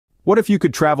What if you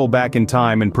could travel back in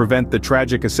time and prevent the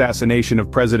tragic assassination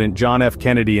of President John F.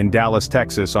 Kennedy in Dallas,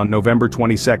 Texas on November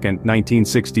 22,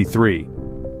 1963?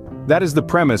 That is the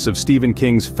premise of Stephen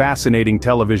King's fascinating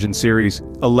television series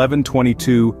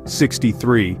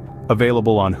 11/22/63,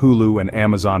 available on Hulu and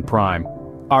Amazon Prime.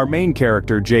 Our main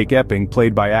character, Jake Epping,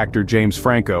 played by actor James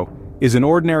Franco, is an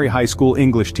ordinary high school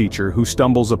English teacher who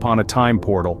stumbles upon a time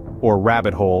portal, or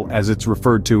rabbit hole as it's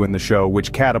referred to in the show,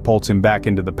 which catapults him back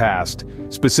into the past,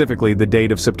 specifically the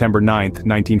date of September 9,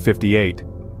 1958.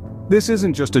 This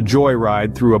isn't just a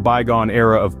joyride through a bygone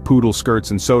era of poodle skirts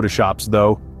and soda shops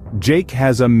though. Jake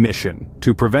has a mission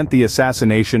to prevent the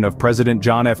assassination of President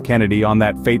John F. Kennedy on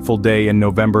that fateful day in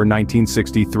November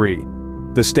 1963.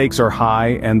 The stakes are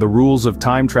high and the rules of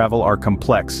time travel are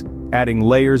complex, adding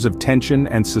layers of tension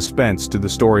and suspense to the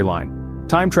storyline.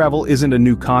 Time travel isn't a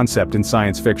new concept in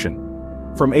science fiction.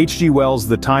 From H.G. Wells'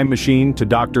 The Time Machine to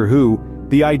Doctor Who,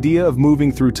 the idea of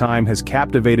moving through time has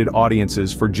captivated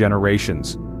audiences for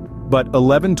generations. But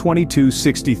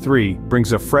 11/22/63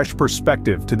 brings a fresh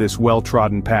perspective to this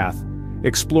well-trodden path,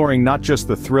 exploring not just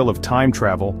the thrill of time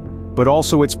travel, but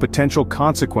also its potential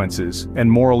consequences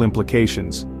and moral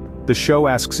implications. The show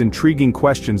asks intriguing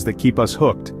questions that keep us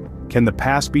hooked. Can the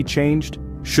past be changed?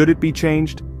 Should it be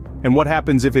changed? And what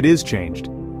happens if it is changed?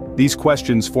 These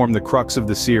questions form the crux of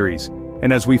the series,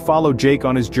 and as we follow Jake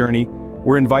on his journey,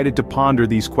 we're invited to ponder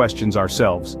these questions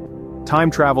ourselves.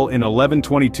 Time travel in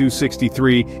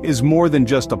 11/22/63 is more than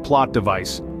just a plot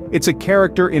device. It's a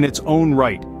character in its own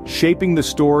right, shaping the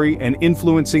story and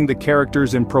influencing the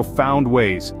characters in profound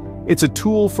ways. It's a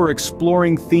tool for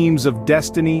exploring themes of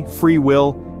destiny, free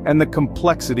will, and the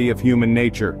complexity of human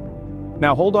nature.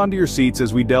 Now hold on to your seats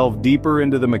as we delve deeper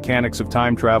into the mechanics of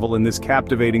time travel in this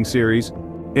captivating series.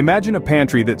 Imagine a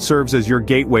pantry that serves as your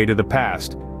gateway to the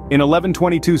past. In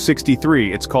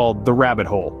 11/22/63, it's called the rabbit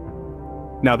hole.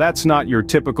 Now that's not your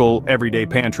typical everyday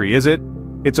pantry, is it?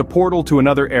 It's a portal to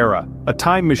another era, a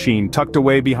time machine tucked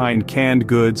away behind canned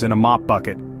goods and a mop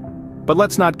bucket. But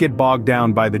let's not get bogged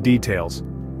down by the details.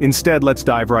 Instead, let's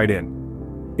dive right in.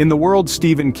 In the world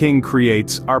Stephen King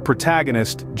creates, our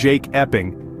protagonist, Jake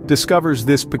Epping, discovers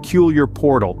this peculiar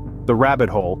portal, the rabbit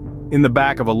hole, in the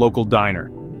back of a local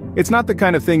diner. It's not the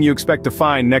kind of thing you expect to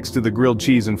find next to the grilled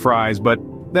cheese and fries, but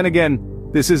then again,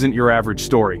 this isn't your average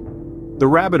story. The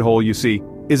rabbit hole, you see,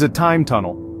 is a time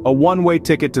tunnel, a one-way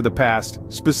ticket to the past,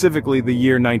 specifically the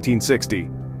year 1960.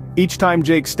 Each time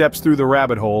Jake steps through the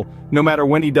rabbit hole, no matter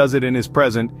when he does it in his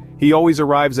present, he always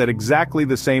arrives at exactly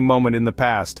the same moment in the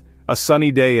past, a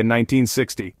sunny day in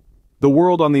 1960. The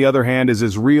world, on the other hand, is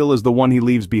as real as the one he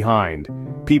leaves behind.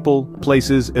 People,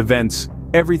 places, events,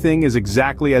 everything is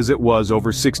exactly as it was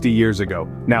over 60 years ago.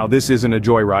 Now this isn't a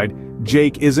joyride.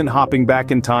 Jake isn't hopping back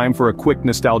in time for a quick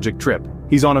nostalgic trip.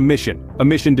 He's on a mission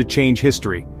to change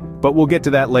history. But we'll get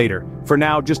to that later. For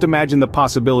now, just imagine the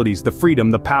possibilities, the freedom,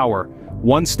 the power.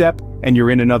 One step, and you're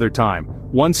in another time.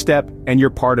 One step, and you're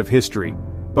part of history.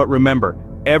 But remember,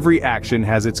 every action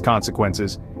has its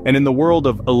consequences. And in the world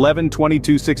of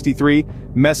 11/22/63,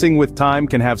 messing with time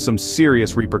can have some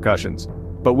serious repercussions.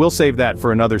 But we'll save that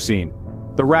for another scene.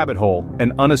 The rabbit hole,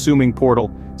 an unassuming portal,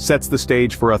 sets the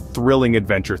stage for a thrilling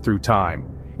adventure through time.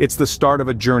 It's the start of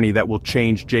a journey that will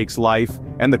change Jake's life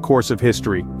and the course of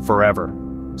history forever.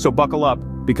 So buckle up,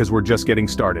 because we're just getting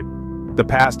started. The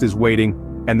past is waiting,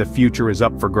 and the future is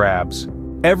up for grabs.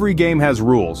 Every game has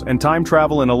rules, and time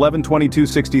travel in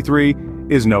 11/22/63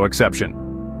 is no exception.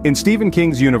 In Stephen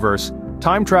King's universe,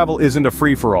 time travel isn't a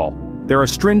free-for-all. There are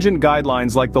stringent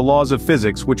guidelines like the laws of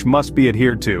physics which must be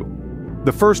adhered to.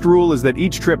 The first rule is that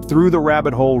each trip through the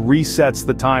rabbit hole resets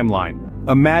the timeline.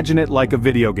 Imagine it like a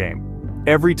video game.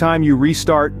 Every time you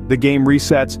restart, the game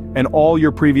resets, and all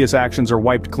your previous actions are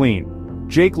wiped clean.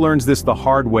 Jake learns this the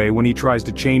hard way when he tries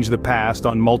to change the past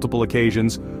on multiple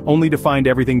occasions, only to find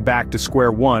everything back to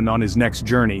square one on his next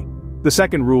journey. The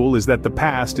second rule is that the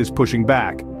past is pushing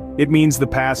back. It means the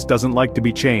past doesn't like to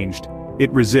be changed. It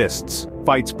resists,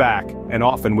 fights back, and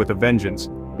often with a vengeance.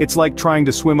 It's like trying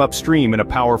to swim upstream in a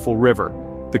powerful river.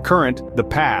 The current, the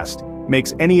past,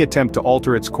 makes any attempt to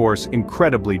alter its course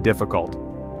incredibly difficult.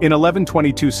 In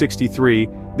 11/22/63,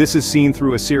 this is seen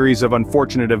through a series of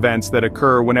unfortunate events that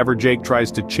occur whenever Jake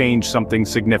tries to change something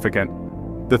significant.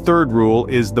 The third rule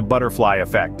is the butterfly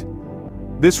effect.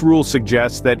 This rule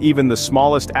suggests that even the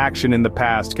smallest action in the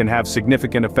past can have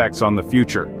significant effects on the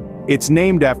future. It's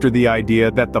named after the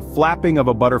idea that the flapping of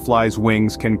a butterfly's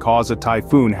wings can cause a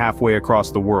typhoon halfway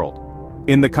across the world.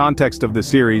 In the context of the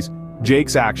series,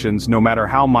 Jake's actions, no matter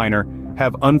how minor,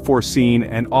 have unforeseen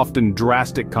and often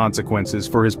drastic consequences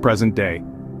for his present day.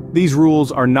 These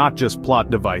rules are not just plot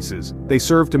devices, they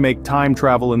serve to make time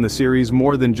travel in the series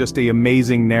more than just an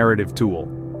amazing narrative tool.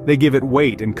 They give it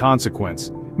weight and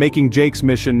consequence, making Jake's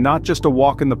mission not just a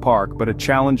walk in the park but a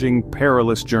challenging,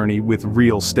 perilous journey with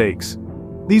real stakes.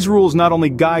 These rules not only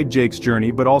guide Jake's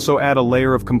journey but also add a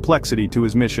layer of complexity to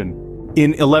his mission.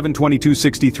 In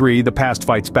 11/22/63, the past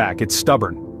fights back, it's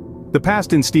stubborn. The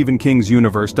past in Stephen King's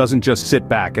universe doesn't just sit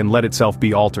back and let itself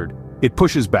be altered. It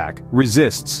pushes back,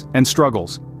 resists, and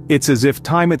struggles. It's as if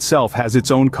time itself has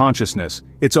its own consciousness,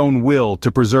 its own will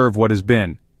to preserve what has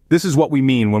been. This is what we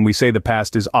mean when we say the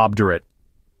past is obdurate.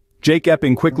 Jake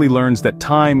Epping quickly learns that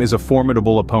time is a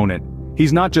formidable opponent.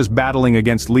 He's not just battling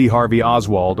against Lee Harvey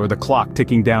Oswald or the clock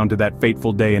ticking down to that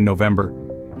fateful day in November.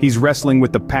 He's wrestling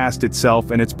with the past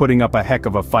itself, and it's putting up a heck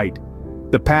of a fight.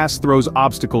 The past throws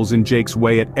obstacles in Jake's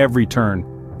way at every turn.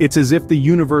 It's as if the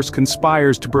universe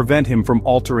conspires to prevent him from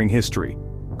altering history.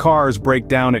 Cars break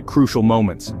down at crucial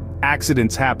moments.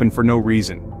 Accidents happen for no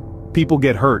reason. People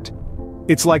get hurt.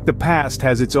 It's like the past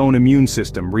has its own immune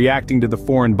system reacting to the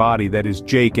foreign body that is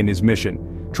Jake and his mission,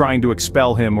 trying to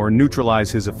expel him or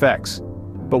neutralize his effects.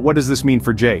 But what does this mean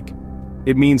for Jake?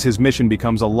 It means his mission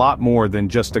becomes a lot more than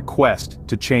just a quest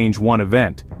to change one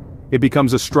event. It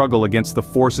becomes a struggle against the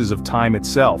forces of time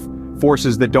itself,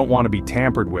 forces that don't want to be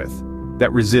tampered with,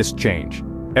 that resist change.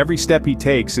 Every step he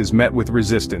takes is met with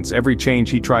resistance, every change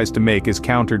he tries to make is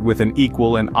countered with an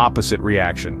equal and opposite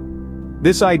reaction.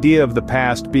 This idea of the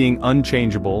past being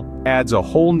unchangeable adds a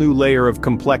whole new layer of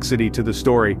complexity to the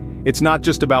story. It's not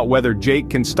just about whether Jake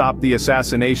can stop the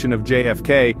assassination of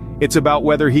JFK, it's about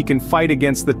whether he can fight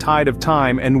against the tide of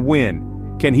time and win.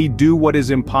 Can he do what is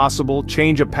impossible,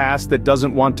 change a past that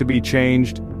doesn't want to be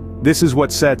changed? This is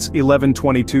what sets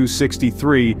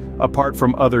 11/22/63 apart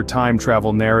from other time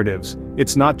travel narratives.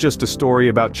 It's not just a story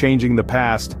about changing the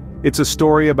past, it's a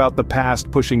story about the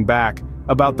past pushing back,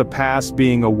 about the past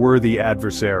being a worthy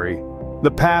adversary.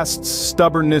 The past's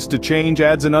stubbornness to change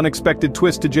adds an unexpected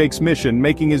twist to Jake's mission,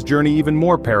 making his journey even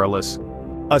more perilous.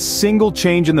 A single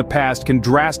change in the past can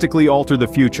drastically alter the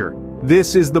future.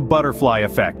 This is the butterfly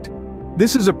effect.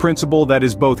 This is a principle that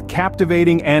is both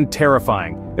captivating and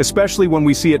terrifying, especially when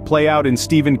we see it play out in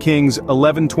Stephen King's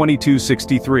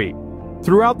 11/22/63.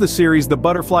 Throughout the series, the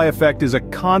butterfly effect is a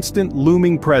constant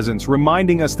looming presence,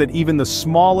 reminding us that even the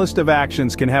smallest of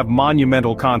actions can have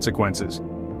monumental consequences.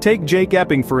 Take Jake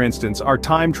Epping, for instance, our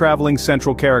time-traveling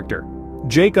central character.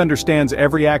 Jake understands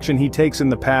every action he takes in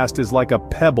the past is like a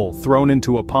pebble thrown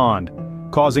into a pond,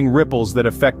 causing ripples that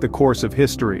affect the course of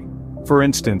history. For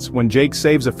instance, when Jake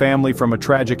saves a family from a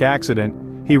tragic accident,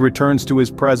 he returns to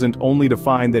his present only to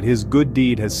find that his good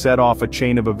deed has set off a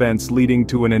chain of events leading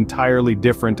to an entirely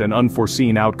different and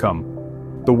unforeseen outcome.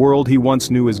 The world he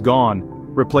once knew is gone,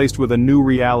 replaced with a new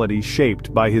reality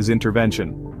shaped by his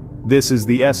intervention. This is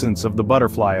the essence of the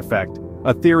butterfly effect,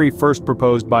 a theory first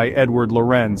proposed by Edward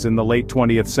Lorenz in the late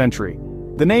 20th century.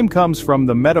 The name comes from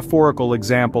the metaphorical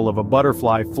example of a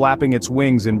butterfly flapping its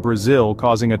wings in Brazil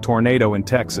causing a tornado in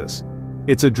Texas.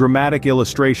 It's a dramatic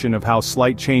illustration of how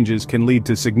slight changes can lead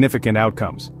to significant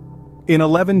outcomes. In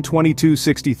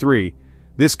 11/22/63,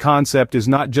 this concept is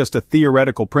not just a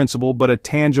theoretical principle but a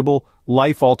tangible,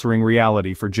 life-altering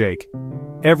reality for Jake.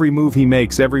 Every move he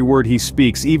makes, every word he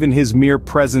speaks, even his mere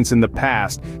presence in the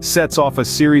past, sets off a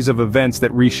series of events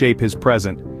that reshape his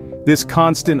present. This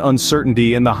constant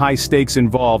uncertainty and the high stakes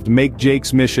involved make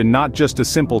Jake's mission not just a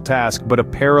simple task but a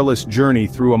perilous journey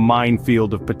through a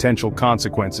minefield of potential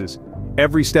consequences.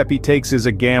 Every step he takes is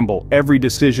a gamble, every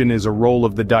decision is a roll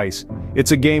of the dice.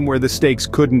 It's a game where the stakes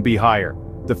couldn't be higher,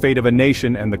 the fate of a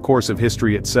nation and the course of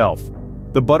history itself.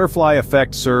 The butterfly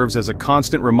effect serves as a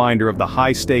constant reminder of the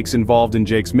high stakes involved in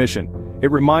Jake's mission.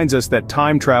 It reminds us that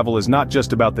time travel is not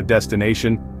just about the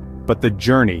destination, but the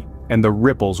journey and the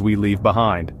ripples we leave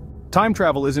behind. Time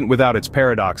travel isn't without its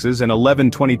paradoxes, and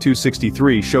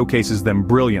 11/22/63 showcases them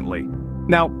brilliantly.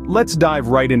 Now, let's dive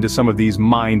right into some of these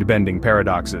mind-bending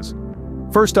paradoxes.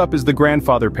 First up is the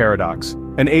grandfather paradox,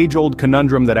 an age-old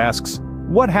conundrum that asks,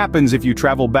 what happens if you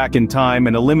travel back in time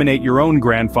and eliminate your own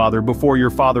grandfather before your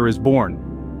father is born?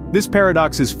 This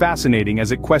paradox is fascinating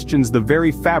as it questions the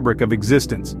very fabric of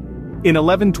existence. In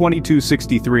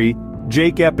 11/22/63,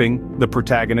 Jake Epping, the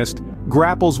protagonist,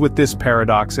 grapples with this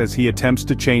paradox as he attempts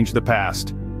to change the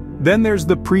past. Then there's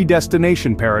the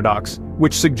predestination paradox,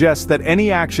 which suggests that any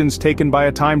actions taken by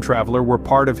a time traveler were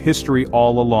part of history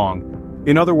all along.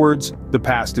 In other words, the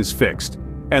past is fixed,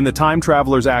 and the time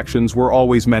traveler's actions were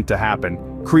always meant to happen,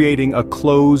 creating a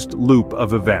closed loop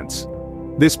of events.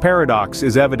 This paradox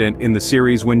is evident in the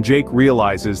series when Jake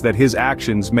realizes that his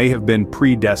actions may have been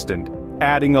predestined,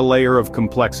 adding a layer of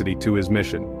complexity to his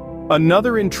mission.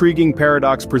 Another intriguing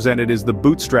paradox presented is the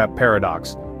bootstrap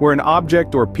paradox, where an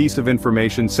object or piece of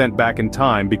information sent back in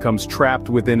time becomes trapped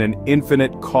within an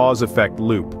infinite cause-effect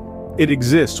loop. It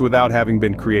exists without having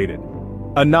been created.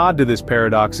 A nod to this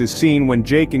paradox is seen when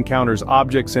Jake encounters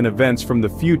objects and events from the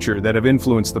future that have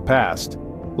influenced the past.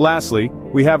 Lastly,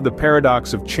 we have the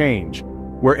paradox of change,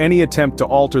 where any attempt to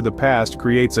alter the past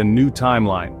creates a new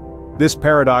timeline. This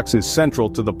paradox is central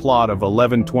to the plot of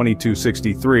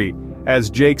 11/22/63, as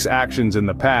Jake's actions in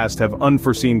the past have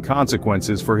unforeseen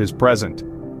consequences for his present.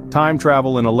 Time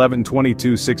travel in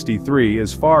 11/22/63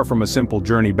 is far from a simple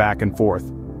journey back and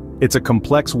forth. It's a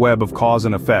complex web of cause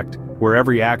and effect, where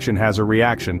every action has a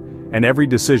reaction, and every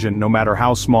decision, no matter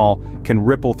how small, can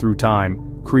ripple through time,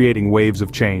 creating waves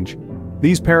of change.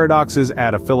 These paradoxes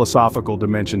add a philosophical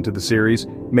dimension to the series,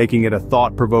 making it a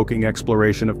thought-provoking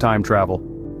exploration of time travel.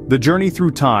 The journey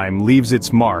through time leaves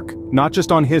its mark, not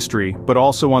just on history, but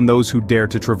also on those who dare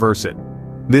to traverse it.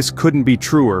 This couldn't be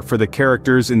truer for the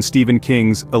characters in Stephen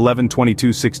King's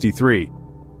 11/22/63.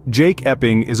 Jake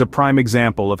Epping is a prime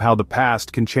example of how the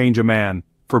past can change a man,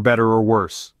 for better or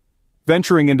worse.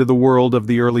 Venturing into the world of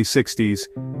the early 60s,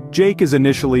 Jake is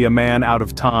initially a man out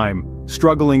of time,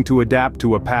 struggling to adapt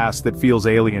to a past that feels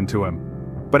alien to him.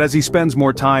 But as he spends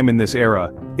more time in this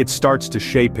era, it starts to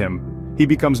shape him. He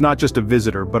becomes not just a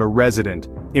visitor but a resident,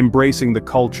 embracing the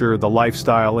culture, the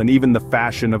lifestyle, and even the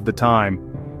fashion of the time.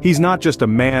 He's not just a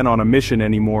man on a mission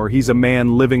anymore, he's a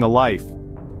man living a life.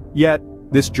 Yet,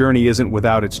 this journey isn't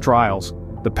without its trials.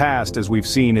 The past, as we've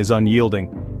seen, is unyielding.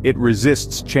 It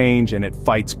resists change and it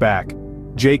fights back.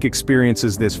 Jake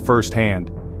experiences this firsthand.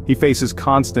 He faces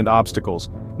constant obstacles,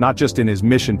 not just in his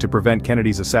mission to prevent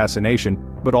Kennedy's assassination,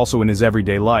 but also in his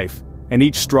everyday life. And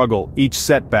each struggle, each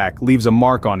setback leaves a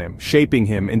mark on him, shaping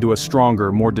him into a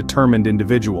stronger, more determined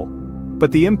individual.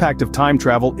 But the impact of time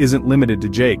travel isn't limited to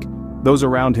Jake. Those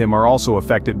around him are also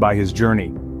affected by his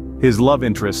journey. His love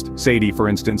interest, Sadie for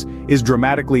instance, is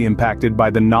dramatically impacted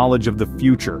by the knowledge of the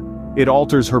future. It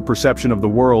alters her perception of the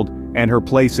world and her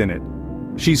place in it.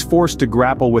 She's forced to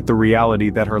grapple with the reality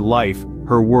that her life,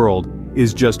 her world,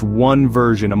 is just one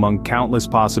version among countless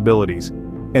possibilities.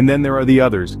 And then there are the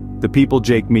others, the people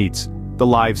Jake meets, the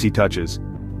lives he touches.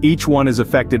 Each one is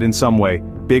affected in some way,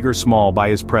 big or small, by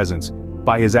his presence,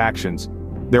 by his actions.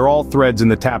 They're all threads in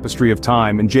the tapestry of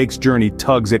time, and Jake's journey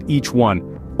tugs at each one,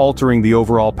 altering the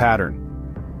overall pattern.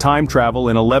 Time travel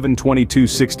in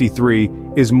 11/22/63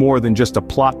 is more than just a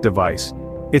plot device.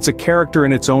 It's a character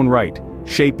in its own right,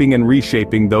 shaping and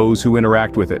reshaping those who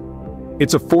interact with it.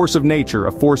 It's a force of nature,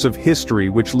 a force of history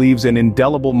which leaves an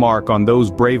indelible mark on those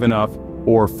brave enough,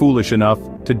 or foolish enough,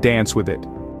 to dance with it.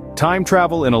 Time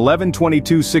travel in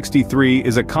 11/22/63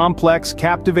 is a complex,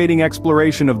 captivating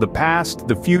exploration of the past,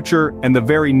 the future, and the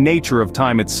very nature of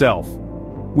time itself.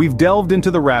 We've delved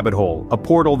into the rabbit hole, a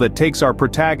portal that takes our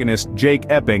protagonist, Jake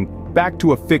Epping, back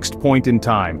to a fixed point in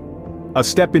time. A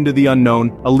step into the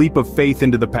unknown, a leap of faith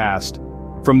into the past.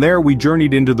 From there we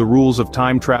journeyed into the rules of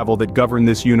time travel that govern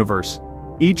this universe.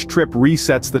 Each trip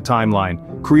resets the timeline,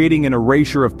 creating an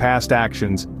erasure of past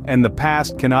actions, and the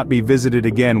past cannot be visited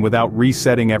again without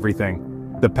resetting everything.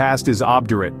 The past is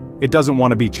obdurate, it doesn't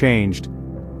want to be changed.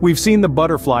 We've seen the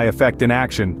butterfly effect in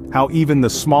action, how even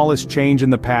the smallest change in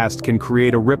the past can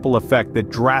create a ripple effect that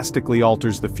drastically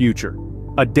alters the future.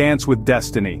 A dance with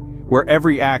destiny, where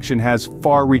every action has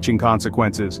far-reaching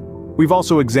consequences. We've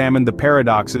also examined the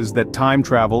paradoxes that time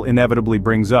travel inevitably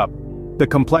brings up. The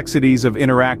complexities of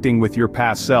interacting with your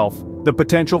past self, the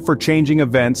potential for changing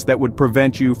events that would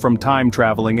prevent you from time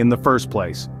traveling in the first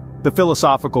place, the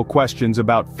philosophical questions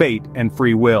about fate and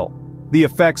free will. The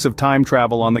effects of time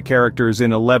travel on the characters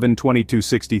in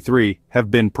 11/22/63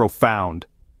 have been profound.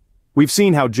 We've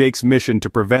seen how Jake's mission to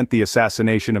prevent the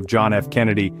assassination of John F.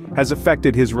 Kennedy has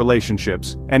affected his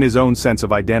relationships and his own sense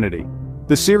of identity.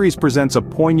 The series presents a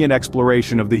poignant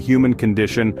exploration of the human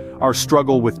condition, our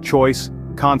struggle with choice,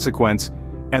 consequence,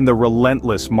 and the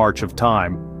relentless march of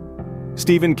time.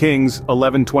 Stephen King's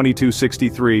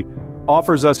 11/22/63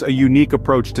 offers us a unique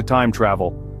approach to time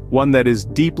travel, one that is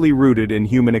deeply rooted in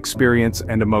human experience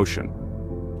and emotion.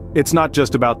 It's not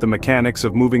just about the mechanics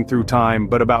of moving through time,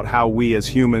 but about how we as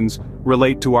humans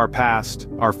relate to our past,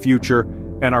 our future,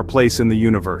 and our place in the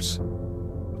universe.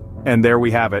 And there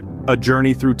we have it, a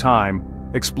journey through time,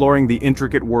 exploring the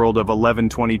intricate world of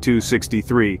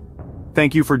 11/22/63.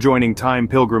 Thank you for joining Time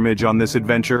Pilgrimage on this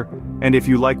adventure, and if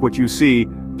you like what you see,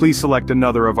 please select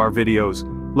another of our videos,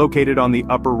 located on the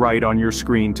upper right on your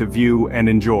screen to view and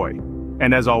enjoy.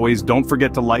 And as always, don't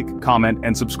forget to like, comment,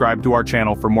 and subscribe to our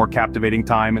channel for more captivating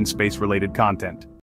time and space-related content.